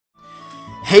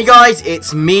Hey guys,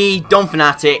 it's me, Don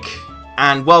Fanatic,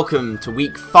 and welcome to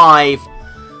week 5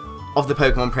 of the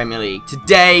Pokemon Premier League.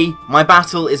 Today, my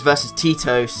battle is versus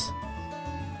Titos,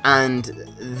 and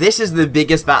this is the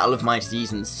biggest battle of my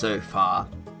season so far.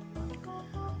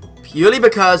 Purely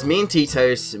because me and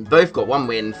Titos both got 1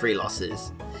 win, 3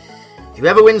 losses.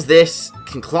 Whoever wins this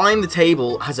can climb the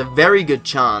table, has a very good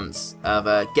chance of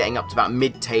getting up to about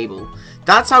mid-table.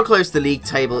 That's how close the league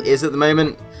table is at the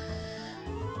moment.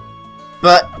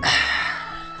 But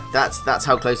that's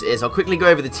how close it is. I'll quickly go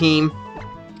over the team.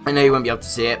 I know you won't be able to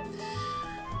see it.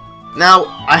 Now,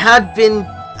 I had been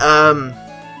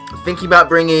thinking about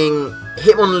bringing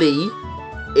Hitmonlee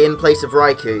in place of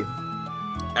Raikou.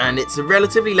 And it's a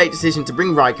relatively late decision to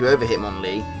bring Raikou over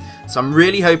Hitmonlee. So I'm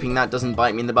really hoping that doesn't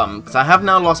bite me in the bum. Because I have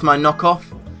now lost my knockoff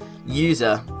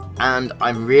user. And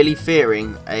I'm really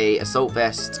fearing a Assault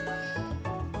Vest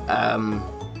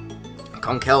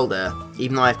Conkeldurr,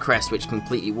 even though I have Crest, which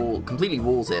completely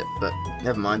walls it, but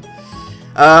never mind.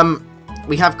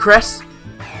 We have Crest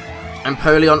and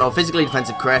Empoleon, or physically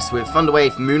defensive Crest, with Thunder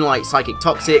Wave, Moonlight, Psychic,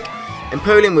 Toxic.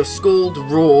 Empoleon with Scald,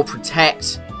 Roar,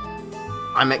 Protect.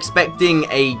 I'm expecting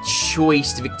a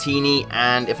choice to Victini,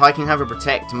 and if I can have a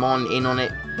Protect Mon in on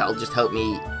it, that'll just help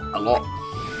me a lot.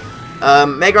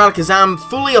 Mega Alakazam,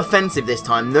 fully offensive this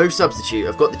time, no substitute.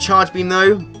 I've got the Charge Beam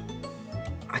though.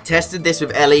 I tested this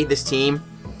with Ellie, this team.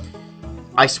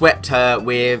 I swept her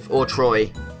with, or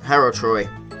Troy,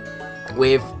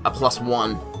 with a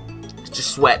 +1.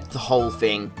 Just swept the whole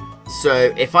thing.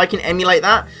 So if I can emulate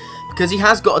that, because he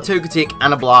has got a Togetic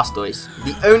and a Blastoise.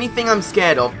 The only thing I'm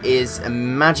scared of is a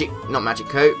Mirror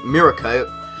Coat,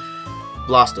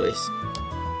 Blastoise.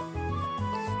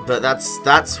 But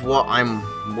that's what I'm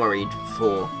worried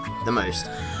for the most.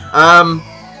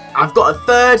 I've got a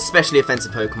third specially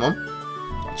offensive Pokemon.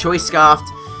 Choice Scarfed,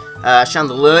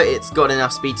 Chandelure. It's got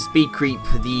enough speed to speed creep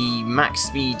the max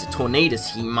speed Tornadus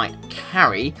he might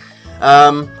carry.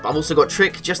 I've also got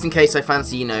Trick, just in case I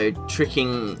fancy, you know,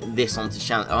 tricking this onto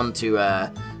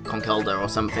Conkeldurr or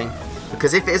something.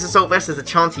 Because if it is Assault Vest, there's a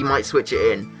chance he might switch it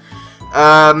in.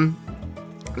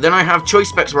 Then I have Choice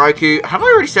Specs Raikou. Have I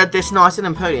already said this? No, I said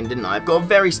Empoleon, didn't I? I've got a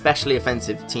very specially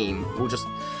offensive team.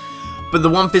 But the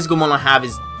one physical mon I have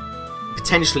is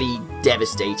potentially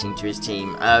devastating to his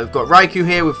team. We've got Raikou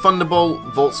here with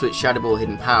Thunderbolt, Volt Switch, Shadow Ball,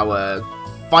 Hidden Power,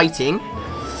 Fighting.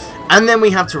 And then we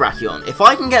have Terrakion. If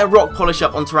I can get a Rock Polish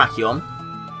up on Terrakion,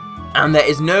 and there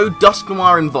is no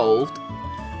Dusknoir involved,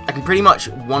 I can pretty much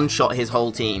one-shot his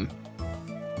whole team.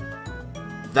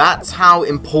 That's how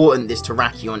important this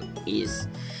Terrakion is.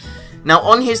 Now,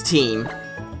 on his team,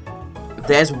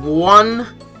 there's one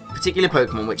particular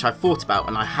Pokemon which I've thought about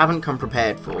and I haven't come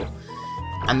prepared for.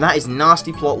 And that is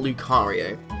Nasty Plot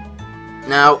Lucario.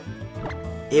 Now,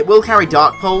 it will carry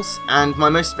Dark Pulse, and my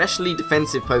most specially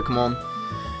defensive Pokemon,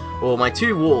 or my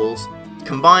 2 walls,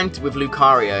 combined with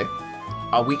Lucario,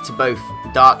 are weak to both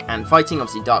Dark and Fighting,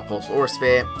 obviously Dark Pulse, Aura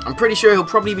Sphere. I'm pretty sure he'll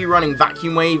probably be running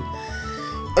Vacuum Wave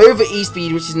over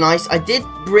E-Speed, which is nice. I did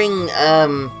bring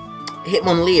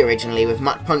Hitmonlee originally with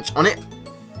Mach Punch on it,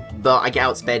 but I get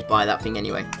outsped by that thing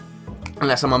anyway.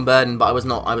 Unless I'm unburdened, but I was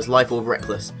not. I was Life Orb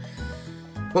Reckless.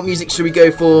 What music should we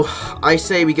go for? I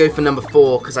say we go for number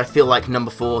 4, because I feel like number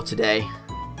 4 today.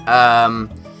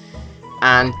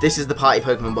 And this is the party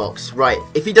Pokemon box. Right,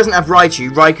 if he doesn't have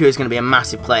Raikou, Raikou is going to be a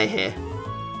massive player here.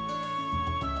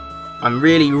 I'm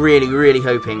really, really, really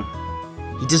hoping.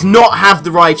 He does not have the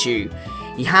Raikou.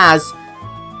 He has...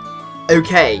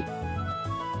 Okay.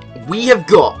 We have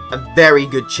got a very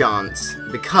good chance,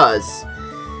 because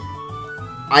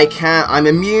I'm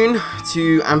immune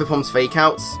to Ambipomp's Fake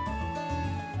Outs.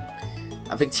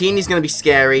 Victini's going to be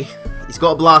scary. He's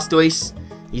got a Blastoise.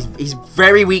 He's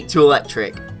very weak to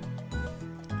Electric.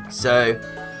 So,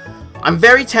 I'm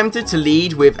very tempted to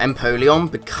lead with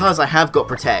Empoleon because I have got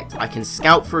Protect. I can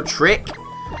Scout for a Trick.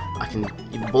 I can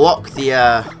block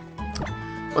the,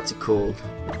 what's it called?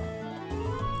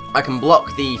 I can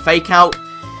block the Fake Out.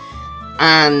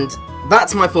 And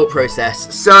that's my thought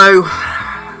process. So,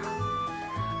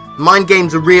 mind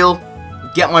games are real.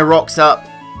 Get my rocks up.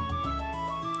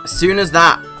 As soon as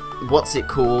that, what's it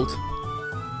called?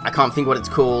 I can't think what it's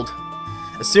called.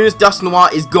 As soon as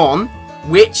Dusknoir is gone,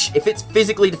 which, if it's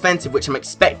physically defensive, which I'm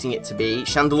expecting it to be,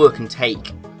 Chandelure can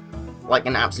take like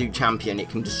an absolute champion. It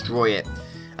can destroy it.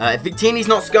 If Victini's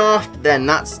not Scarfed, then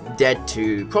that's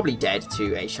probably dead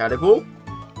to a Shadow Ball.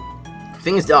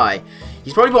 Things die.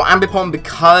 He's probably bought Ambipom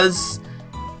because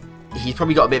he's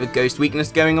probably got a bit of a Ghost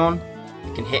weakness going on.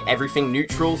 He can hit everything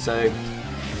neutral, so...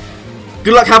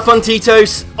 Good luck, have fun,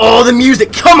 Titos. Oh, the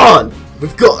music, come on!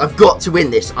 I've got to win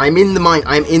this. I'm in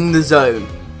the zone.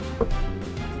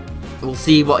 We'll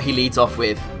see what he leads off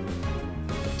with.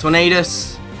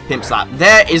 Tornadus, Pimp Slap.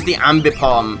 There is the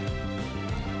Ambipom.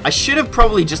 I should have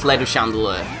probably just led with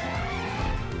Chandelure.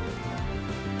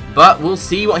 But we'll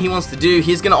see what he wants to do.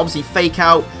 He's going to obviously fake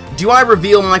out. Do I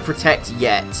reveal my Protect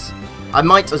yet? I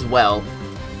might as well.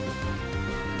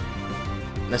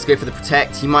 Let's go for the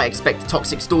Protect. He might expect a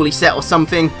Toxic Stally set or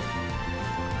something.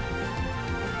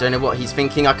 Don't know what he's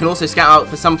thinking. I can also scout out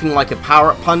for something like a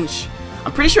Power Up Punch.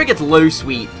 I'm pretty sure it gets Low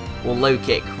Sweep or Low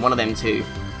Kick. One of them two.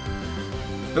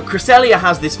 But Cresselia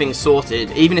has this thing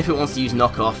sorted, even if it wants to use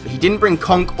Knockoff. He didn't bring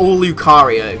Conk or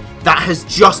Lucario. That has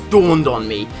just dawned on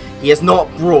me. He has not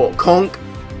brought Conk.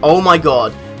 Oh my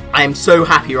god. I am so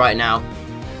happy right now.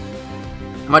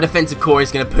 My defensive core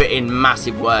is going to put in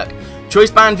massive work. Choice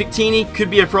Band Victini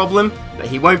could be a problem, but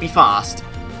he won't be fast,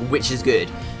 which is good,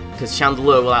 because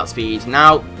Chandelure will outspeed.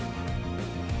 Now,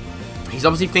 he's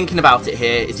obviously thinking about it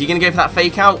here. Is he going to go for that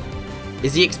fake out?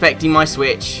 Is he expecting my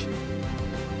switch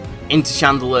into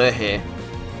Chandelure here?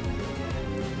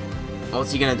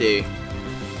 What's he going to do?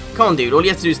 Come on, dude. All you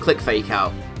have to do is click fake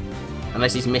out.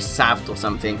 Unless he's miss-saved or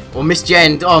something. Or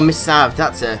miss-genned. Oh, miss-saved.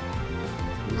 That's a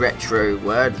retro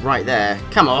word right there.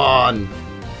 Come on.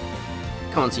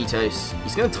 Come on, Titos.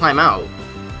 He's going to time out.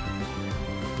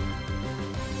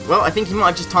 Well, I think he might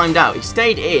have just timed out. He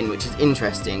stayed in, which is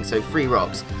interesting. So, 3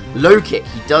 rocks. Low kick.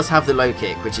 He does have the low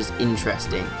kick, which is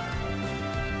interesting.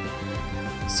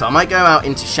 So, I might go out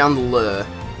into Chandelure.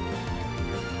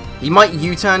 He might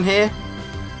U-turn here.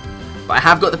 But I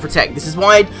have got the Protect. This is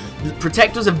why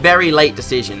Protect was a very late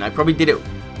decision. I probably did it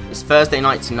this Thursday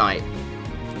night tonight.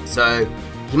 So,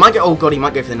 he might go... Oh, God, he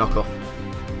might go for the knockoff.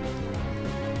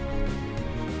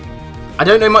 I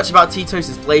don't know much about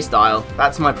Titos' playstyle.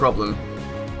 That's my problem.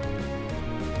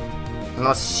 I'm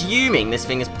assuming this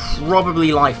thing is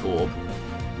probably Life Orb.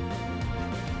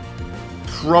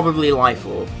 Probably Life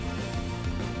Orb.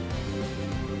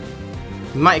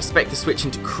 You might expect to switch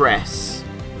into Cress.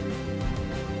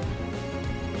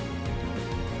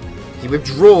 He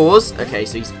withdraws. Okay,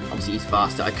 so obviously he's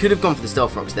faster. I could have gone for the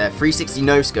Stealth Rocks there. 360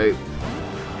 no scope.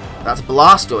 That's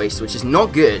Blastoise, which is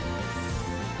not good.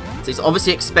 So he's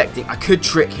obviously expecting... I could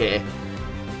trick here.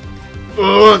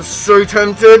 Oh, I'm so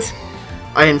tempted.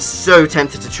 I am so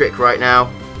tempted to trick right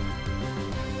now.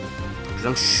 Because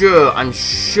I'm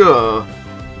sure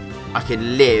I could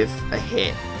live a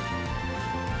hit.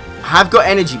 I have got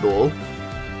Energy Ball,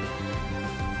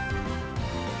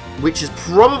 which is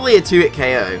probably a 2-hit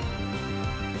KO.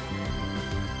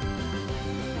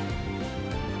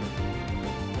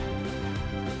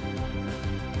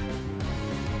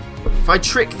 If I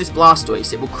trick this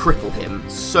Blastoise, it will cripple him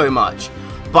so much.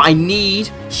 But I need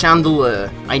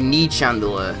Chandelure. I need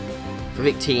Chandelure for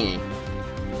Victini.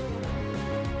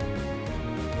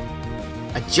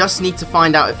 I just need to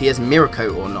find out if he has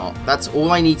Miracle or not. That's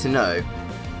all I need to know.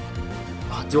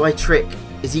 Oh, do I trick?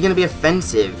 Is he going to be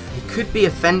offensive? He could be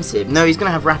offensive. No, he's going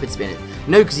to have Rapid Spin.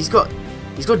 No, because he's got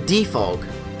Defog.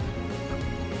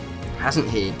 Hasn't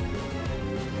he?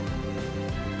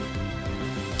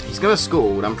 He's going to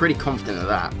Scald. I'm pretty confident of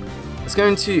that. Let's go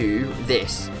into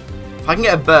this. If I can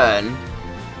get a burn,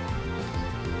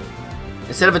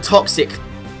 instead of a Toxic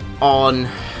on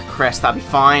Crest, that'd be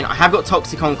fine. I have got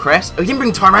Toxic on Crest. Oh, he didn't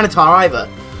bring Tyranitar either.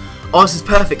 Oh, this is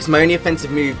perfect, because my only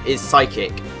offensive move is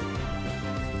Psychic.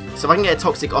 So if I can get a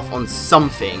Toxic off on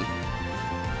something,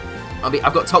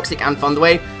 I've got Toxic and Thunder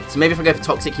Wave. So maybe if I go for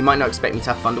Toxic, he might not expect me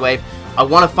to have Thunder Wave. I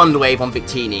want a Thunder Wave on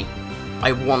Victini.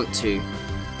 I want to.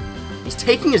 He's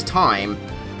taking his time.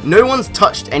 No one's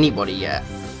touched anybody yet.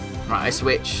 Right, I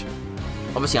switch.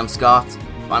 Obviously, I'm Scarfed,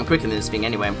 but I'm quicker than this thing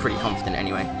anyway. I'm pretty confident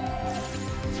anyway.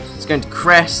 Let's go into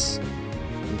Cress.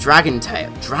 Dragon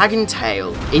Tail. Dragon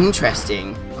Tail.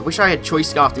 Interesting. I wish I had Choice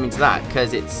Scarfed him into that,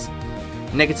 because it's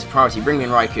negative priority. Bring me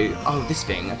in Raikou. Oh, this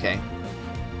thing. Okay.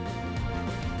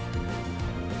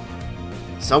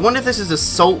 So I wonder if this is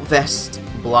Assault Vest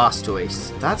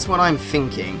Blastoise. That's what I'm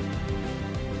thinking.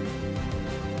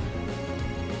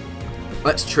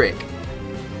 Let's trick.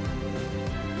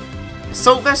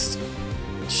 Assault Vest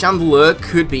Chandelure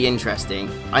could be interesting.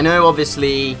 I know,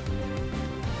 obviously,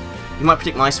 he might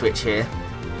predict my switch here.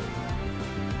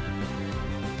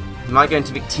 He might go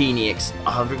into Victini.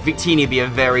 Victini would be a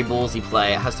very ballsy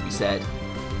play, it has to be said.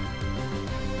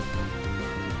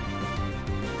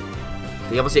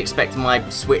 He obviously expected my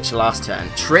switch last turn.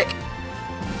 Trick.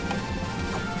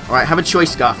 Alright, have a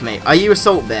choice, Scarf, mate. Are you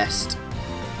Assault Vest?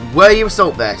 Were you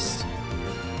Assault Vest?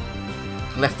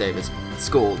 Leftovers.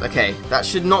 Scald. Okay, that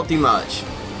should not do much.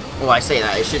 Well, I say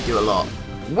that, it should do a lot.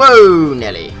 Whoa,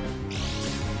 Nelly.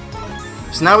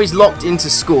 So now he's locked into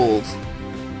Scald.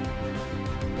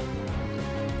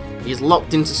 He's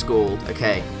locked into Scald.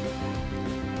 Okay.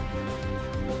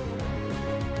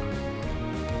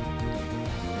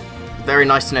 Very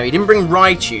nice to know. He didn't bring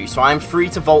Raichu, so I'm free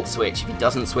to Volt Switch if he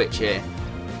doesn't switch here.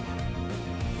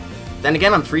 Then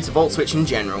again, I'm free to Volt Switch in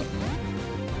general.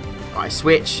 I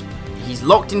switch. He's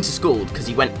locked into Scald because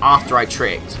he went after I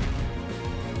tricked.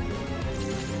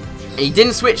 He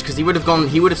didn't switch because he would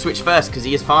have switched first because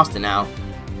he is faster now.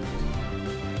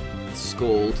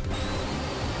 Scald.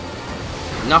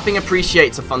 Nothing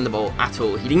appreciates a Thunderbolt at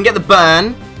all. He didn't get the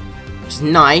burn, which is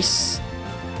nice.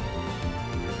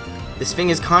 This thing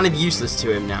is kind of useless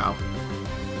to him now.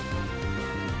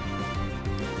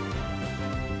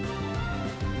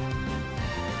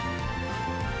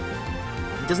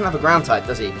 He doesn't have a ground type,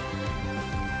 does he?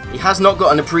 He has not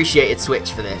got an appreciated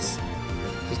switch for this.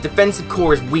 His defensive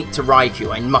core is weak to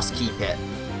Raikou. I must keep it.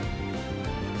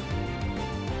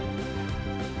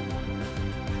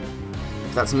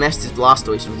 That's messed his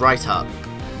Blastoise right up.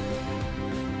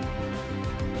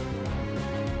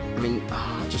 I mean,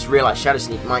 I just realised Shadow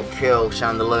Sneak might kill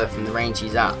Chandelure from the range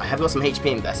he's at. I have got some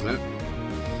HP investment.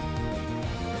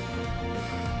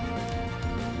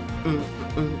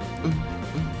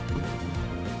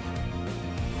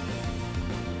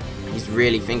 He's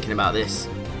really thinking about this.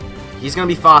 He's going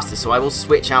to be faster, so I will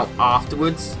switch out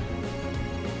afterwards.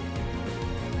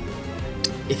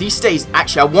 If he stays...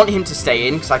 Actually, I want him to stay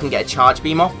in, because I can get a Charge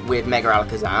Beam off with Mega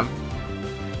Alakazam.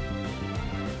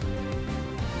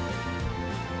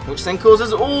 Which then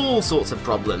causes all sorts of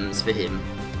problems for him.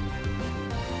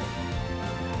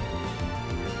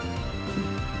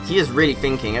 He is really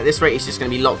thinking. At this rate, he's just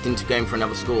going to be locked into going for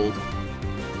another Scald.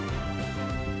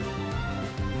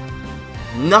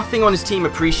 Nothing on his team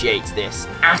appreciates this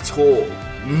at all.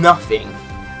 Nothing.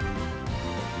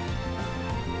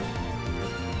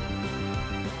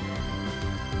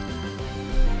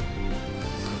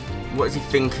 What is he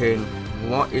thinking?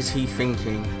 What is he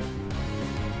thinking?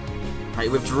 Right, he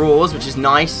withdraws, which is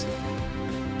nice.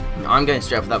 I'm going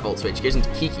straight for that Volt Switch. He goes into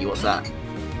Kiki. What's that?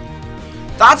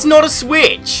 That's not a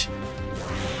switch!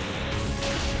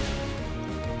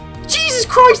 Jesus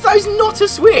Christ, that is not a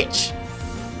switch!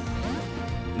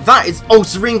 That is... Oh,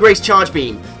 Serene Grace Charge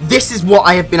Beam. This is what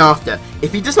I have been after.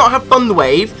 If he does not have Thunder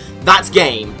Wave, that's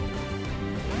game.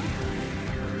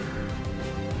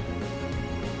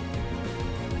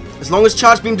 As long as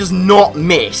Charge Beam does not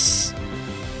miss.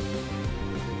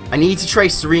 I need to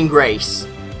trace Serene Grace.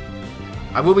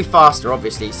 I will be faster,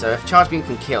 obviously, so if Charge Beam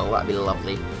can kill, that'd be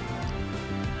lovely.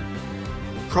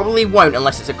 Probably won't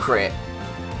unless it's a crit.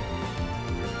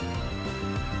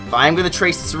 But I am going to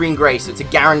trace the Serene Grace, so it's a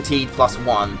guaranteed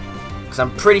 +1. Because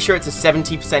I'm pretty sure it's a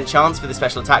 70% chance for the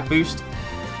special attack boost.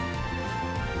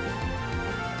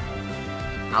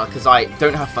 Because I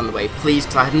don't have Thunder Wave. Please,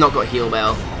 because I have not got Heal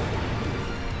Bell.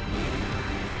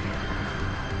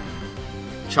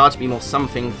 Charge Beam or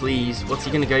something, please. What's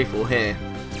he going to go for here?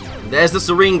 There's the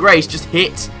Serene Grace. Just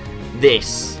hit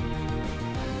this.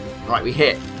 Right, we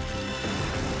hit.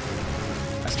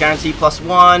 That's guaranteed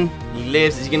 +1. He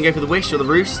lives. Is he going to go for the Wish or the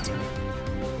Roost?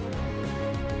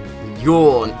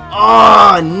 Yawn.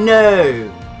 Oh,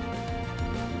 no.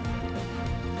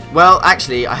 Well,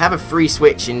 actually, I have a free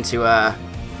switch into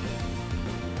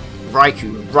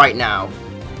Raikou right now.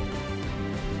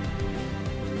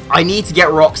 I need to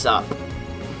get Rocks up.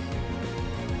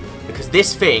 Because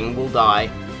this thing will die.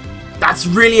 That's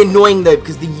really annoying, though,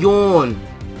 because the Yawn.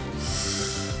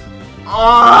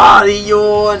 Ah, the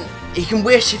Yawn. He can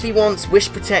Wish if he wants. Wish,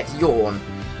 Protect, Yawn.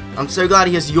 I'm so glad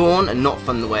he has Yawn and not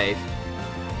Thunder Wave.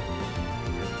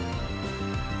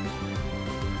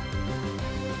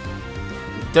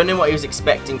 Don't know what he was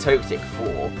expecting Togetic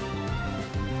for.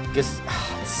 Because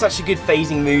it's such a good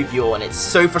phasing move, Yawn. It's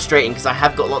so frustrating because I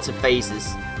have got lots of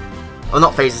phases. Oh,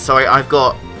 not phases, sorry. I've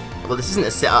got... Well, this isn't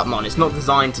a set-up mon. It's not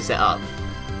designed to set up.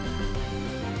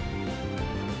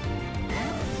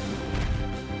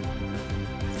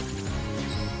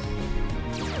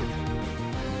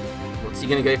 What's he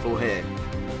going to go for here?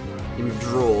 He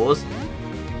withdraws.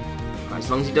 Right, as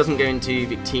long as he doesn't go into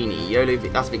Victini. YOLO,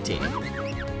 that's Victini.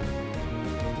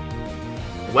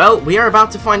 Well, we are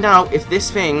about to find out if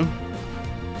this thing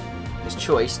is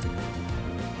choiced.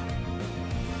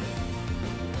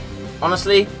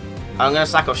 Honestly, I'm going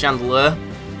to sack off Chandelure.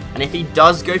 And if he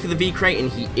does go for the V-Crate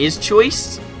and he is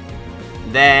choiced,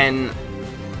 then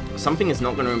something is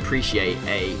not going to appreciate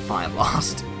a Fire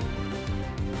Blast.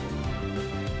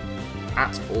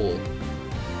 At all.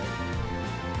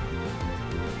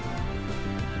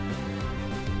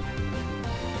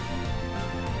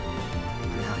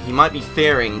 Now, he might be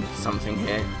fearing something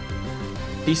here.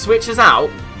 If he switches out,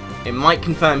 it might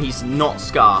confirm he's not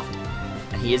Scarfed.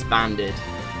 And he is Banded.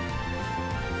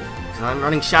 I'm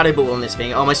running Shadow Ball on this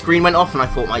thing. Oh, my screen went off and I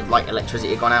thought my like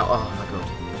electricity had gone out. Oh my god.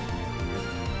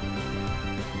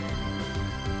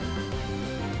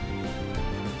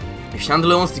 If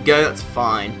Chandelier wants to go, that's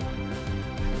fine.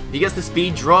 If he gets the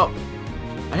speed drop,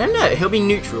 I don't know. He'll be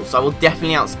neutral, so I will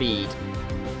definitely outspeed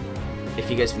if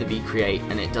he goes for the V create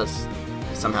and it does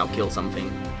somehow kill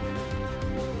something.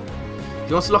 If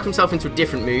he wants to lock himself into a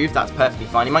different move, that's perfectly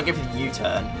fine. He might go for the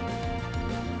U-turn.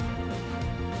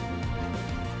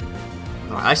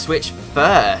 Right, I switch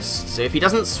first. So if he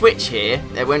doesn't switch here,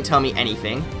 it won't tell me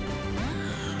anything.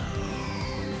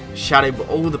 Shadow Ball.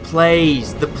 Oh, the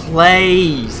plays. The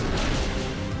plays.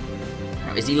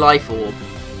 Now, is he Life Orb?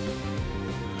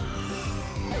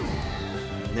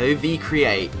 No V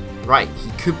create. Right,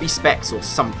 he could be Specs or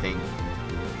something.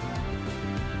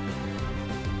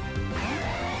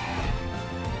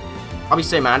 I'll be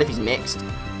so mad if he's mixed.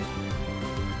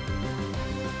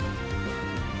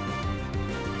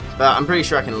 But I'm pretty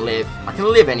sure I can live. I can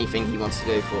live anything he wants to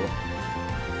go for.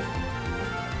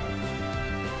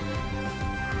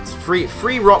 It's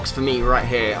free rocks for me right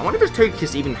here. I wonder if his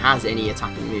Togekiss even has any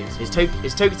attacking moves. His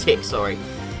Togetic, sorry,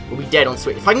 will be dead on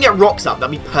switch. If I can get rocks up,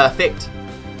 that'd be perfect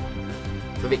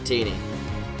for Victini.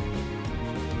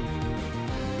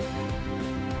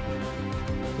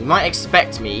 He might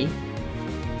expect me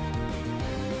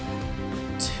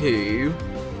to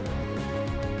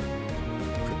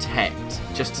protect,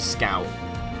 just to scout.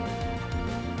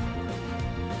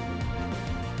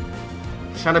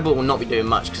 Shadow Ball will not be doing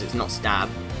much because it's not stab.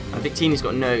 And Victini's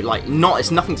got no, like,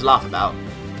 it's nothing to laugh about.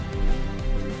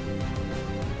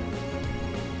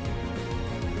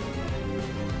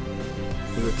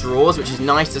 He withdraws, which is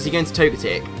nice. Does he go into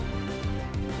Togetic?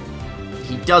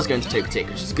 He does go into Togetic,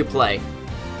 which is a good play.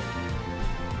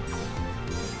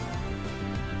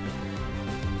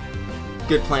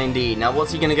 Good play indeed. Now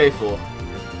what's he going to go for?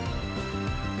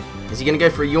 Is he going to go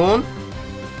for a Yawn?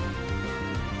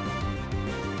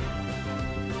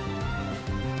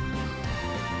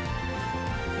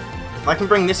 If I can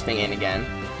bring this thing in again.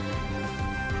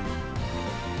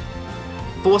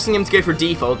 Forcing him to go for a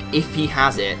Defog if he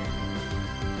has it.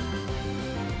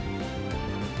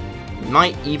 He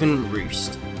might even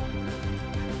Roost.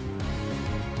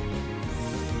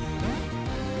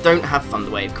 Don't have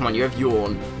Thunder Wave. Come on, you have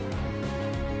Yawn.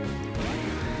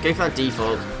 Go for that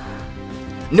Defog.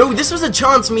 No, this was a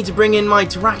chance for me to bring in my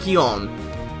Terrakion.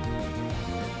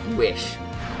 Wish.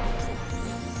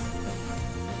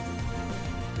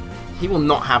 He will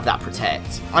not have that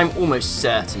Protect. I'm almost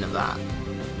certain of that.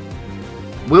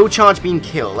 Will Charge Beam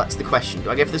kill? That's the question.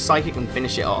 Do I go for the Psychic and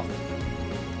finish it off?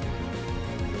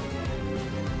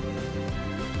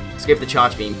 Let's go for the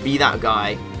Charge Beam. Be that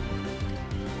guy.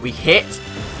 We hit.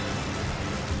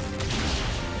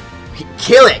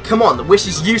 Kill it! Come on, the Wish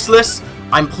is useless.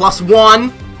 I'm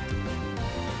 +1.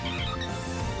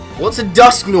 What's a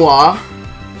Dusk Noir?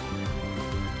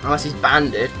 Unless he's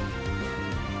banded.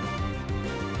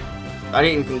 I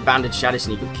don't even think banded Shadow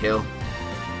Sneak would kill.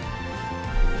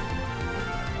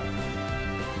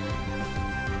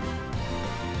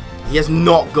 He has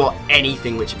not got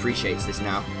anything which appreciates this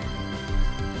now.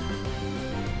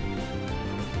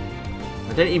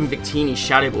 I don't even Victini's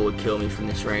Shadow Ball would kill me from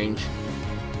this range.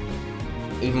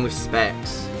 Even with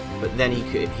Specs. But then he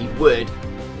would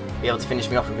be able to finish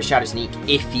me off with a Shadow Sneak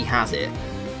if he has it.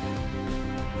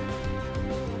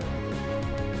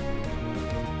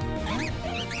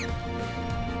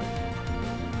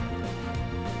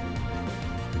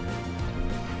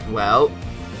 Well,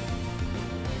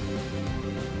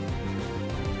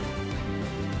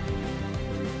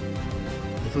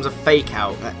 here comes a Fake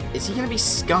Out. Is he going to be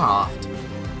Scarfed?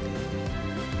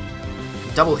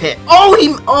 Double hit.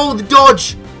 Oh, the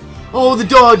dodge! Oh, the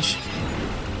dodge!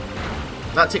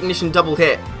 That Technician double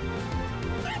hit.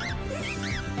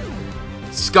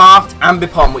 Scarfed and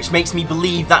Ambipom, which makes me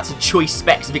believe that's a Choice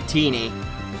Specs Victini.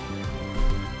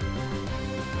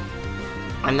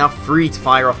 I'm now free to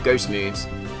fire off Ghost moves.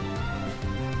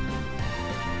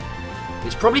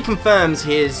 Which probably confirms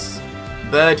his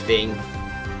bird thing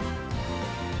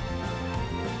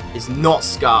is not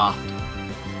Scarfed.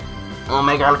 Oh,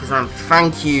 Mega Alakazam,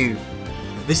 thank you.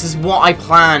 This is what I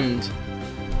planned.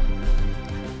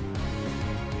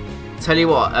 Tell you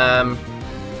what,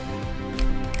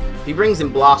 if he brings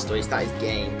in Blastoise, that is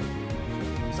game.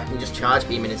 So I can just Charge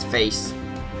Beam in his face.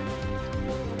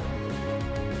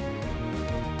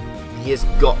 He has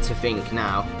got to think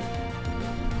now.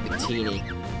 Victini.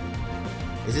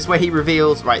 Is this where he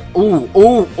reveals? Right. Ooh,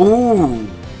 ooh, ooh.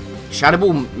 Shadow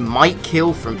Ball might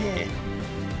kill from here.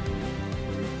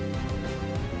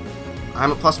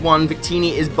 I'm at +1.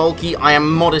 Victini is bulky. I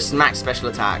am modest max special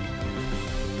attack.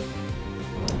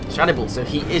 Shadow Ball, so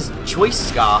he is Choice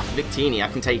Scarf. Victini, I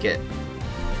can take it.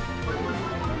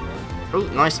 Oh,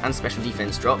 nice, and special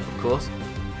defense drop, of course.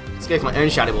 Let's go for my own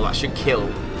Shadow Ball, that should kill.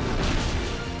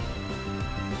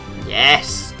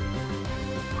 Yes!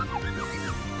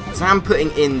 Sam putting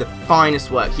in the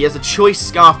finest work. He has a Choice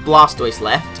Scarf Blastoise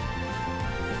left.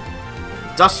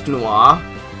 Dusk Noir.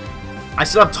 I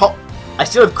still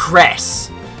have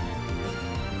Cress.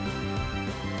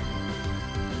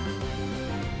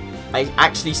 I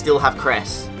actually still have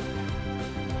Cress.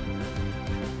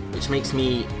 Which makes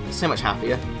me so much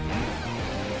happier.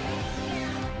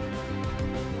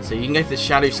 So you can go for the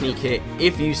Shadow Sneak here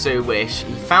if you so wish.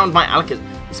 He found my Alakazam.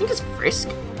 This thing is Frisk.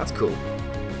 That's cool.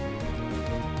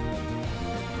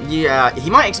 Yeah, he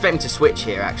might expect me to switch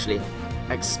here, actually.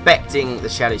 Expecting the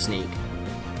Shadow Sneak.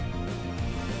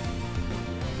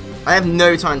 I have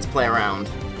no time to play around.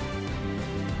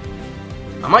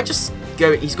 I might just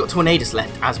go... He's got Tornadus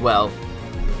left as well.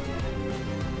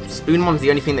 Spoonmon is the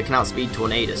only thing that can outspeed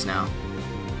Tornadus now.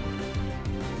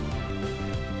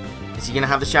 Is he going to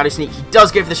have the Shadow Sneak? He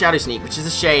does go for the Shadow Sneak, which is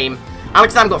a shame.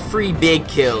 Alakazam got 3 big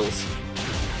kills.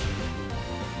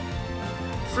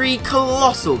 3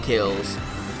 colossal kills.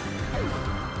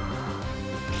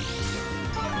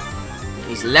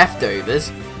 These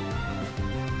leftovers.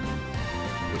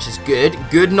 Which is good.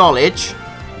 Good knowledge.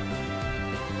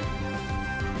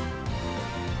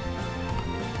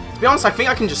 To be honest, I think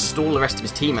I can just stall the rest of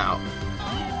his team out.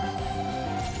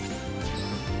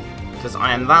 Because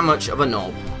I am that much of a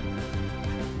knob.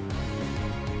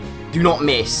 Do not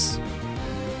miss.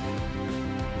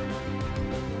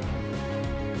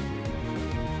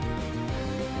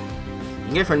 You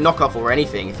can go for a knockoff or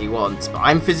anything if he wants, but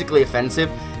I'm physically offensive.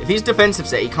 If he's defensive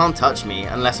set, he can't touch me,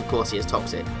 unless of course he is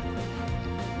toxic.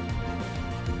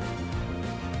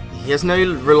 He has no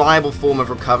reliable form of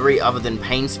recovery other than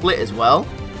Pain Split as well,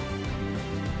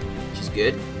 which is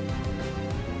good.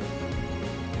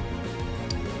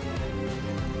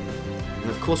 And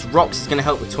of course Rocks is going to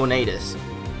help with Tornadus.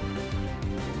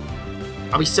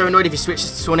 I'll be so annoyed if he switches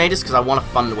to Tornadus because I want to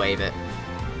Thunder Wave it.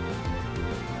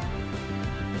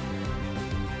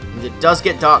 And it does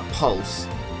get Dark Pulse,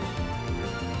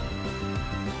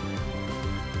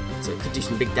 so it could do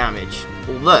some big damage.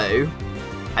 Although,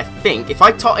 I think if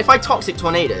I Toxic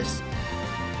Tornadus,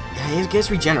 he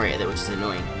gets Regenerated though, which is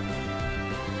annoying.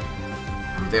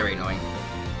 Very annoying.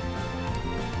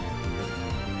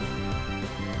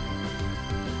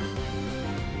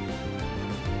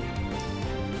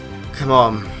 Come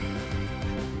on.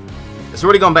 It's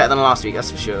already gone better than last week, that's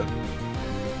for sure.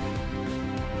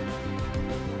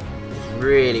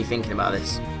 Really thinking about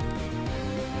this.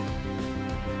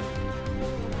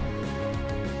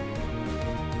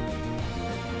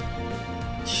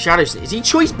 Shadow Sneak. Is he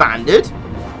Choice Banded?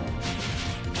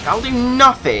 That'll do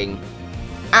nothing.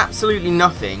 Absolutely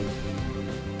nothing.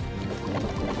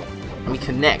 And we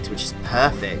connect, which is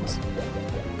perfect.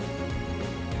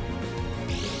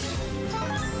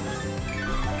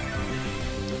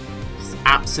 It's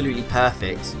absolutely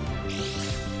perfect.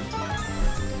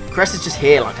 Cress is just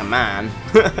here like a man.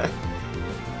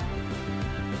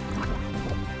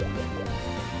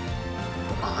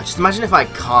 Oh, just imagine if I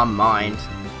had Calm Mind.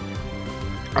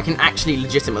 I can actually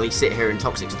legitimately sit here and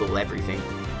Toxic Stall everything.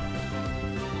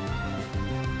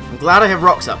 I'm glad I have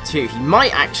Rocks up too. He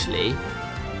might actually...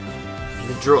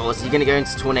 The draw, is he going to go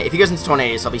into Tornado? If he goes into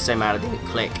Tornadus, I'll be so mad I didn't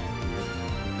click.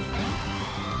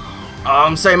 Oh,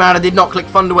 I'm so mad I did not click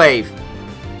Thunder Wave.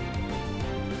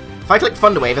 If I click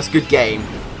Thunder Wave, that's a good game.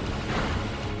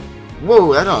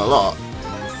 Whoa, that's not a lot.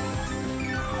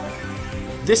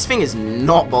 This thing is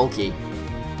not bulky.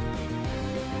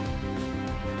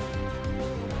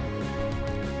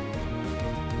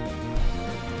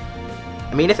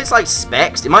 I mean, if it's like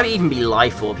Specs, it might even be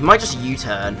Life Orb. He might just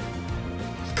U-turn.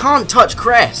 He can't touch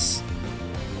Cress.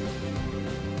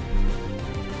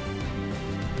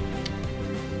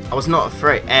 I was not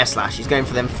afraid. Air Slash. He's going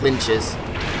for them flinches.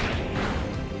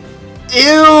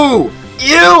 Ew!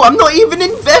 Ew! I'm not even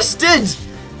invested!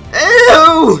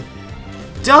 Ew!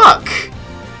 Duck!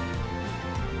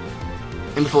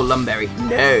 And before Lumberry.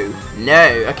 No.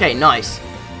 No. Okay, nice.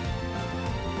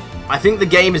 I think the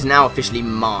game is now officially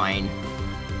mine.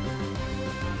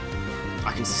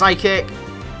 I can Psychic.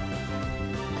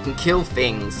 I can kill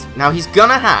things. Now he's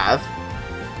gonna have...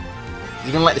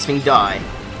 He's gonna let this thing die.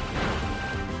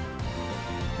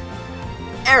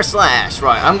 Air Slash!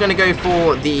 Right, I'm gonna go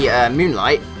for the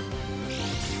Moonlight.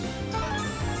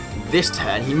 This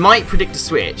turn, he might predict a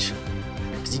switch.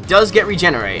 Because he does get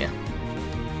Regenerator.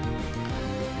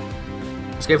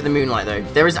 Let's go for the Moonlight though.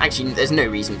 There's no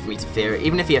reason for me to fear it.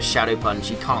 Even if he has Shadow Punch,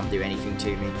 he can't do anything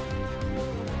to me.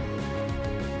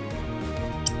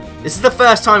 This is the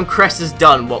first time Crest has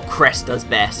done what Crest does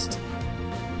best.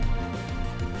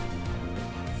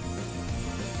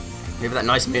 Give that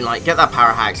nice moonlight. Get that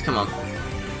power hags. Come on.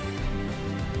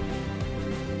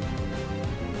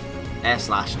 Air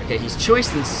slash. Okay, he's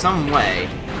choiced in some way.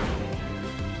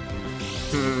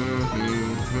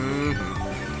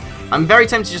 I'm very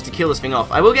tempted just to kill this thing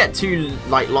off. I will get 2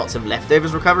 like lots of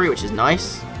leftovers recovery, which is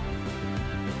nice.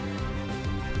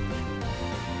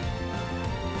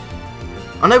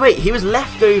 Oh no, wait, he was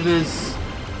leftovers.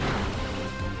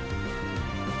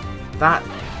 That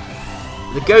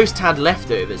the ghost had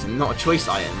leftovers and not a choice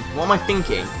item. What am I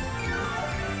thinking?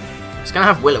 It's gonna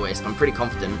have Will-O-Wisp. I'm pretty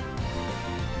confident.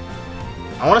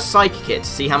 I want a Psychic it to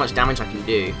see how much damage I can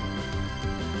do.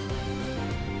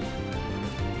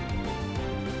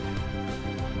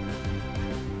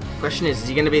 Question is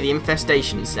he going to be the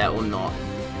Infestation set or not?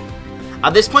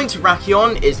 At this point,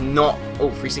 Terrakion is not...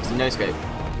 Oh, 360 no-scope.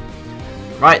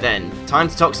 Right then, time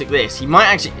to Toxic this. He might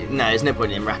actually... No, there's no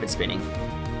point in him rapid spinning.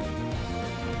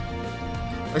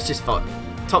 Let's just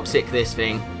Toxic this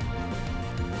thing.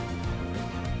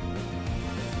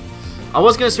 I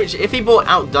was going to switch... If he brought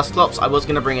out Dusclops, I was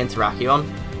going to bring in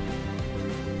Terrakion.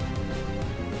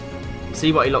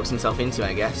 See what he locks himself into,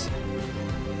 I guess.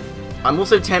 I'm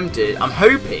also tempted. I'm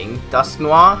hoping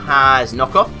Dusknoir has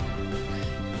knockoff.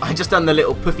 I just done the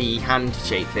little puffy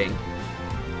handshake thing.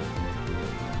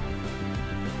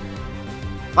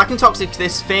 If I can Toxic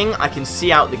this thing, I can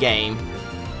see out the game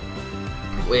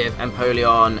with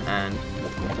Empoleon and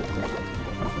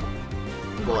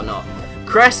whatnot.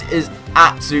 Crest is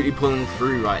absolutely pulling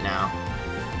through right now.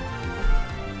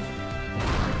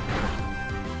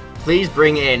 Please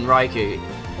bring in Raikou.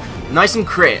 Nice and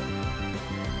crit.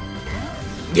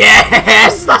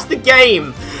 Yes! That's the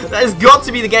game! That has got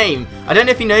to be the game. I don't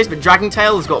know if he knows, but Dragon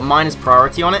Tail has got minus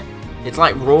priority on it. It's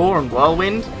like Roar and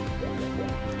Whirlwind.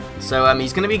 So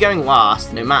he's going to be going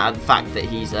last, no matter the fact that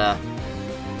he's...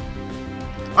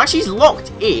 Actually, he's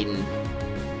locked in.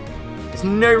 There's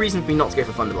no reason for me not to go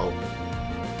for Thunderbolt.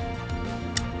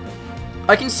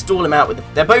 I can stall him out with...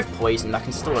 They're both poisoned. I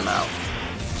can stall him out.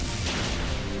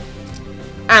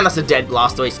 And that's a dead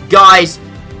Blastoise. Guys,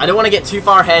 I don't want to get too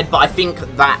far ahead, but I think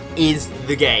that is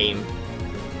the game.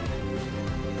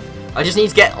 I just need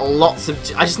to get lots of...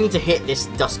 I just need to hit this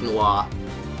Dusknoir.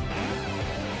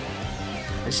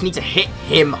 I just need to hit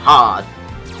him hard.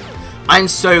 I'm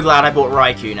so glad I bought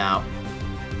Raikou now.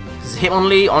 Because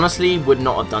Hitmonlee, honestly, would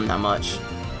not have done that much.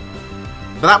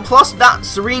 But that plus that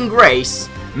Serene Grace,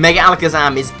 Mega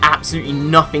Alakazam is absolutely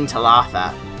nothing to laugh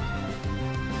at.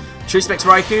 True Specs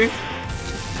Raikou.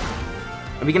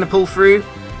 Are we going to pull through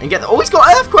and get the... Oh, he's got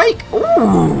Earthquake!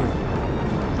 Ooh!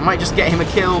 I might just get him a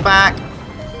kill back.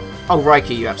 Oh,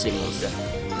 Raikou, you absolute monster.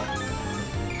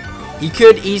 He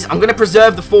could... I'm going to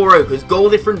preserve the 4-0 because goal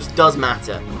difference does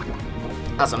matter.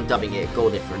 As I'm dubbing it, goal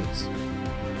difference.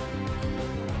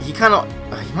 He cannot...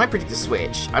 he might predict a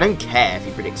switch. I don't care if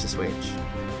he predicts a switch.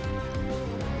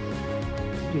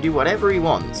 He can do whatever he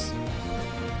wants.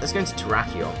 Let's go into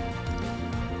Terrakion.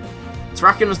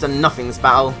 Terrakion has done nothing this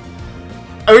battle.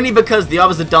 Only because the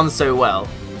others have done so well.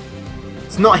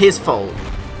 It's not his fault.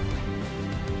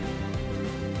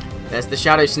 There's the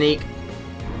Shadow Sneak.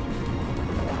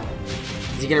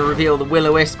 Is he going to reveal the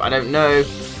Will-O-Wisp? I don't know.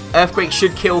 Earthquake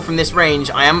should kill from this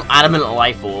range. I am adamant on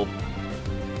Life Orb.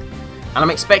 And I'm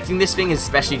expecting this thing is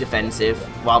especially defensive,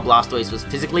 while Blastoise was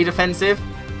physically defensive.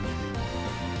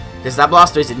 Because that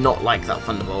Blastoise did not like that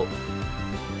Thunderbolt.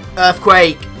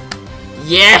 Earthquake!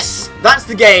 Yes! That's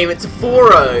the game! It's a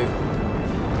 4-0!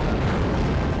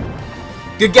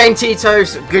 Good game,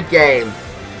 Titos. Good game.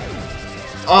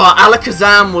 Oh,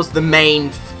 Alakazam was the main...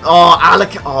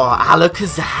 Alakazam!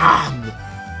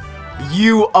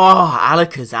 You are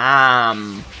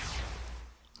Alakazam!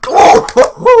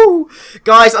 Oh,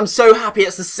 guys, I'm so happy.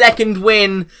 It's the second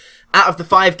win out of the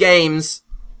 5 games.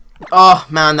 Oh,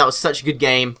 man, that was such a good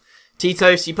game.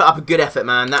 Titos, you put up a good effort,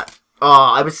 man.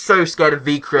 I was so scared of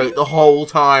V-Create the whole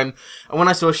time. And when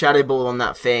I saw Shadow Ball on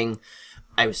that thing,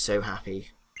 I was so happy.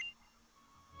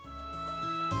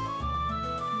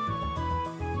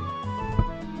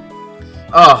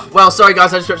 Oh, well, sorry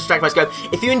guys, I just got distracted by scope.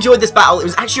 If you enjoyed this battle, it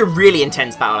was actually a really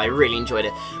intense battle. I really enjoyed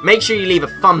it. Make sure you leave a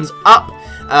thumbs up.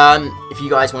 If you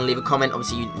guys want to leave a comment,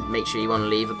 obviously you make sure you want to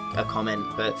leave a comment.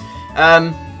 But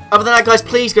other than that, guys,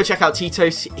 please go check out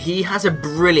Titos. He has a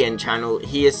brilliant channel.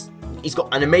 He's got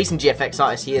an amazing GFX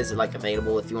artist. He is like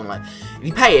available if you want to if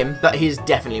you pay him. But he's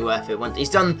definitely worth it. He's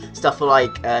done stuff for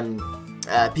like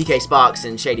PK Sparks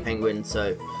and Shady Penguin.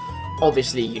 So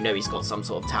obviously you know he's got some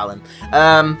sort of talent.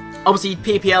 Obviously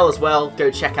PPL as well,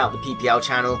 go check out the PPL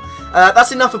channel.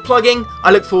 That's enough of plugging.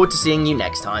 I look forward to seeing you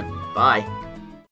next time. Bye.